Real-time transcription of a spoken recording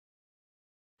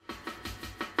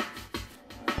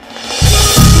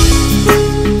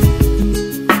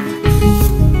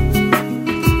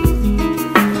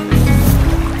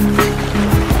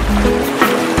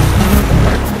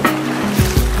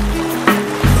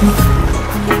Hi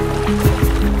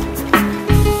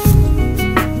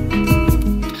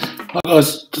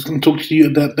guys, just going to talk to you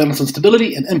about balance and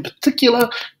stability, and in particular,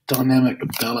 dynamic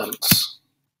balance.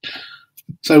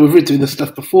 So we've read through this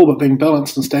stuff before, but being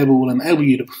balanced and stable will enable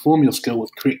you to perform your skill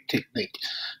with correct technique.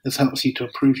 This helps you to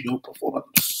improve your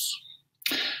performance.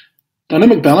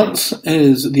 Dynamic balance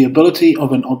is the ability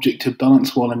of an object to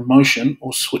balance while in motion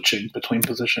or switching between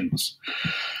positions.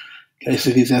 Okay, so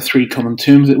these are three common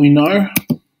terms that we know.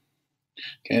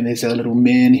 Okay, and there's our little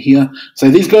man here. So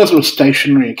these guys are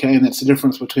stationary, okay, and that's the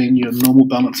difference between your normal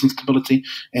balance and stability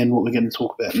and what we're going to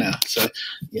talk about now. So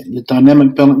yeah, your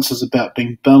dynamic balance is about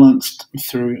being balanced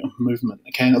through movement,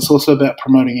 okay, and it's also about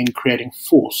promoting and creating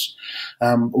force,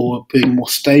 or being more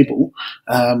stable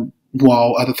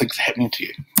while other things are happening to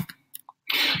you.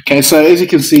 Okay, so as you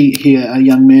can see here, a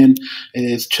young man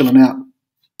is chilling out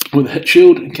with a hip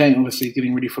shield, okay, obviously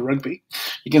getting ready for rugby.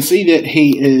 You can see that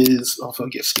he is, if I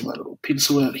get my little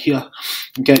pencil out here,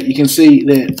 okay, you can see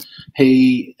that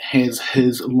he has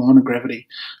his line of gravity,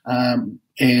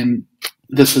 and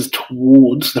this is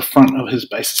towards the front of his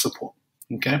base of support,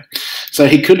 okay. So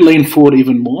he could lean forward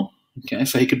even more, okay,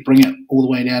 so he could bring it all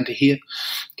the way down to here,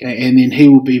 okay, and then he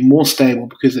will be more stable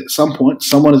because at some point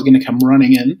someone is going to come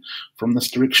running in from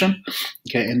this direction,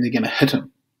 okay, and they're going to hit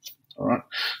him. All right.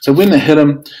 So when they hit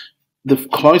him, the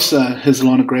closer his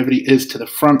line of gravity is to the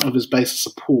front of his base of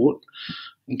support,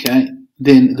 okay,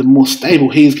 then the more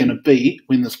stable he is going to be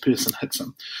when this person hits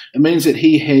him. It means that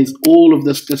he has all of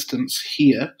this distance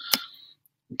here,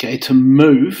 okay, to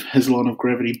move his line of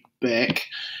gravity back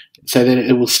so that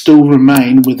it will still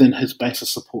remain within his base of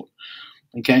support.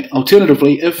 Okay.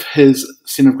 Alternatively, if his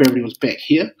center of gravity was back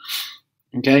here,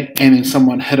 okay, and then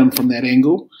someone hit him from that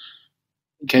angle,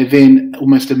 okay, then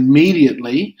almost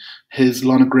immediately his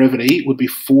line of gravity would be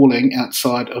falling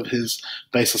outside of his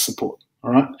base of support, all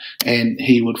right, and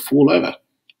he would fall over.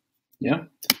 Yeah.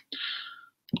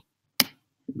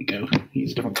 There we go.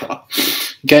 Use a different colour.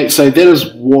 Okay, so that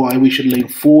is why we should lean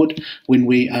forward when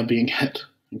we are being hit.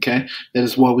 Okay, that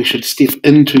is why we should step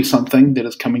into something that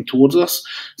is coming towards us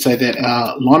so that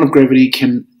our line of gravity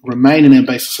can remain in our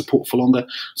base of support for longer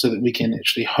so that we can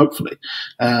actually hopefully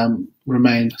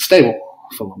remain stable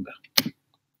for longer.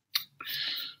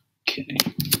 Okay.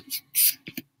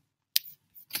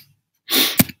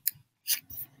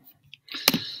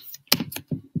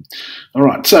 All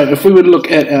right, so if we were to look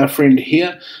at our friend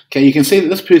here, okay, you can see that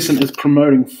this person is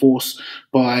promoting force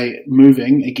by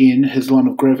moving, again, his line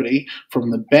of gravity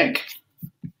from the back.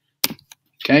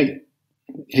 Okay,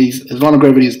 his line of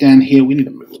gravity is down here. We need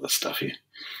to move all this stuff here.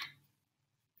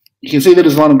 You can see that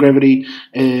his line of gravity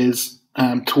is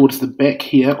towards the back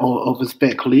here of his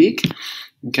back leg.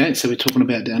 Okay, so we're talking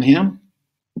about down here.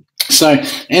 So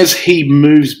as he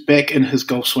moves back in his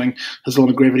golf swing, his line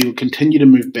of gravity will continue to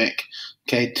move back,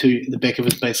 okay, to the back of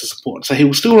his base of support. So he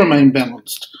will still remain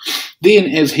balanced. Then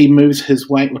as he moves his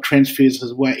weight or transfers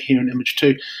his weight here in image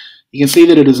 2, you can see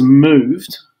that it is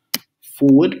moved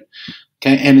forward,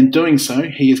 okay, and in doing so,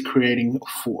 he is creating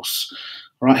force.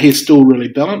 All right, he is still really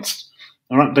balanced.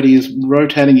 All right, but he is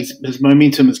rotating, his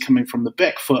momentum is coming from the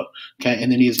back foot, okay,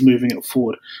 and then he is moving it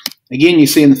forward. Again, you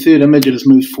see in the third image, it has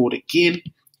moved forward again,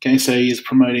 okay, so he is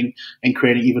promoting and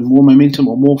creating even more momentum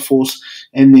or more force.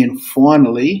 And then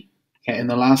finally, okay, in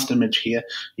the last image here,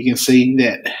 you can see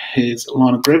that his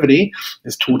line of gravity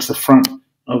is towards the front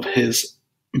of his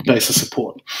base of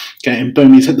support, okay, and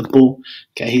boom, he's hit the ball,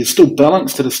 okay, he's still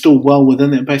balanced, it is still well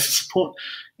within that base of support,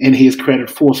 and he has created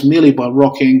force merely by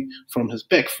rocking from his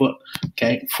back foot,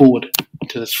 okay, forward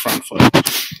to his front foot.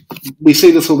 We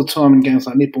see this all the time in games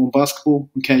like netball and basketball.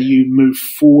 Okay, you move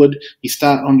forward, you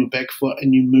start on your back foot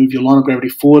and you move your line of gravity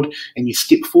forward and you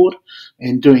step forward,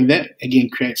 and doing that, again,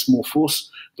 creates more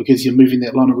force because you're moving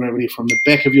that line of gravity from the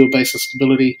back of your base of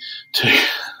stability to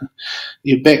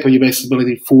your back of your base of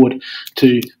stability forward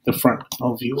to the front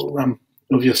of your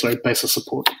base of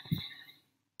support.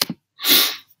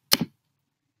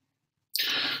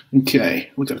 Okay,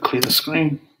 we've got to clear the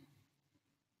screen.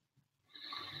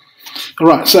 All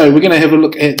right, so we're going to have a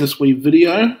look at this wee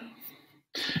video.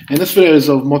 And this video is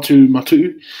of Motu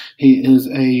Matu. He is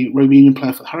a rugby union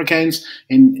player for the Hurricanes.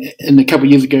 And a couple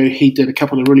of years ago, he did a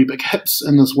couple of really big hits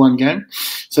in this one game.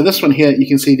 So this one here, you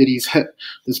can see that he's hit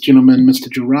this gentleman,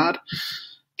 Mr. Gerard.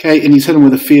 Okay, and he's hit him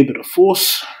with a fair bit of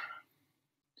force.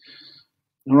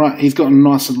 All right, he's gotten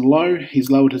nice and low. He's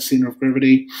lowered his center of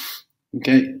gravity.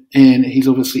 Okay, and he's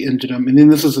obviously injured him. And then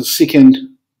this is his second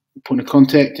point of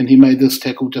contact, and he made this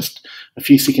tackle just a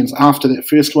few seconds after that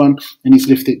first one, and he's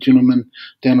left that gentleman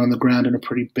down on the ground in a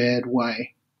pretty bad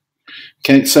way.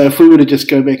 Okay, so if we were to just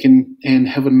go back and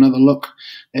have another look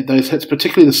at those hits,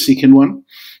 particularly the second one,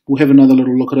 we'll have another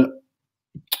little look at it.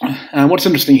 What's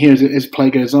interesting here is as play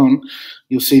goes on,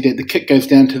 you'll see that the kick goes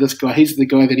down to this guy. He's the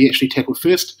guy that he actually tackled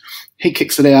first. He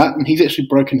kicks it out, and he's actually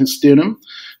broken his sternum.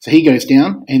 So he goes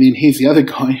down, and then here's the other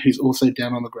guy who's also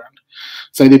down on the ground.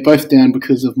 So they're both down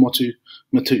because of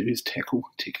Matu's tackle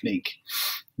technique.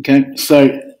 Okay,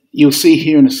 so you'll see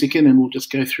here in a second, and we'll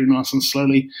just go through nice and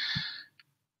slowly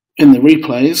in the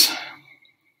replays.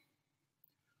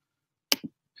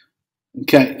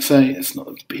 Okay, so it's not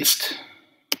the best.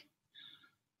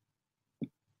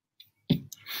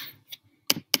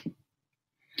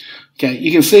 Okay,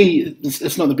 you can see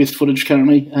it's not the best footage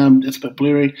currently. It's a bit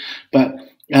blurry, but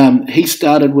he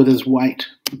started with his weight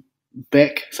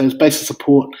back, so his base of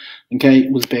support, okay,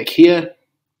 was back here.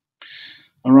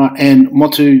 All right, and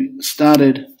Motu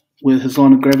started with his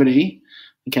line of gravity,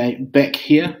 okay, back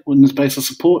here with his base of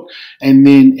support, and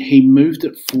then he moved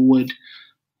it forward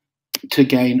to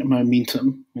gain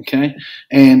momentum, okay,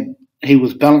 and he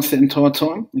was balanced that entire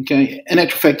time, okay. In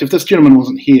actual fact, if this gentleman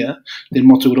wasn't here, then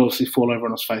Motu would obviously fall over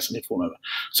on his face and he'd fall over.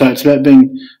 So it's about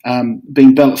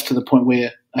being balanced to the point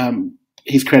where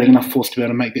he's creating enough force to be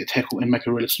able to make that tackle and make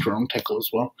a really strong tackle as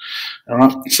well. All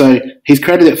right. So he's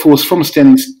created that force from a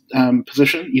standing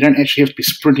position. You don't actually have to be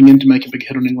sprinting in to make a big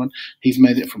hit on anyone. He's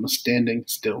made that from a standing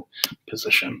still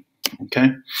position.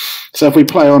 Okay. So if we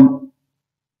play on,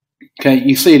 okay,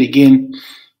 you see it again.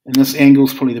 And this angle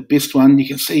is probably the best one. You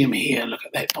can see him here. Look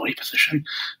at that body position.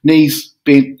 Knees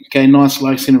bent. Okay, nice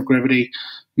low center of gravity.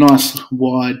 Nice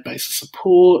wide base of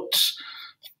support.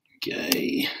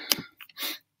 Okay.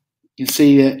 You can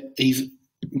see that he's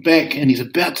back and he's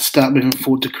about to start moving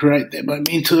forward to create that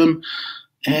momentum.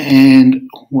 And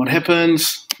what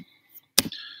happens?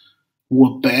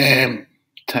 Well, bam.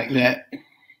 Take that.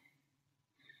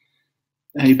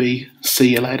 AB, see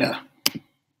you later.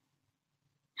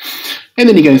 And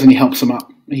then he goes and he helps him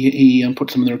up. He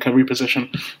puts him in the recovery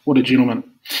position. What a gentleman.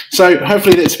 So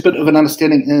hopefully that's a bit of an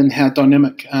understanding in how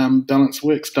dynamic balance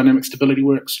works, dynamic stability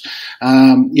works.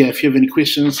 Yeah, if you have any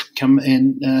questions, come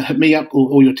and hit me up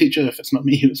or your teacher, if it's not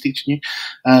me who's teaching you.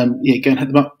 Yeah, go and hit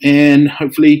them up. And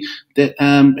hopefully that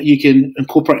you can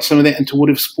incorporate some of that into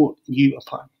whatever sport you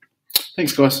apply.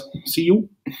 Thanks, guys. See you.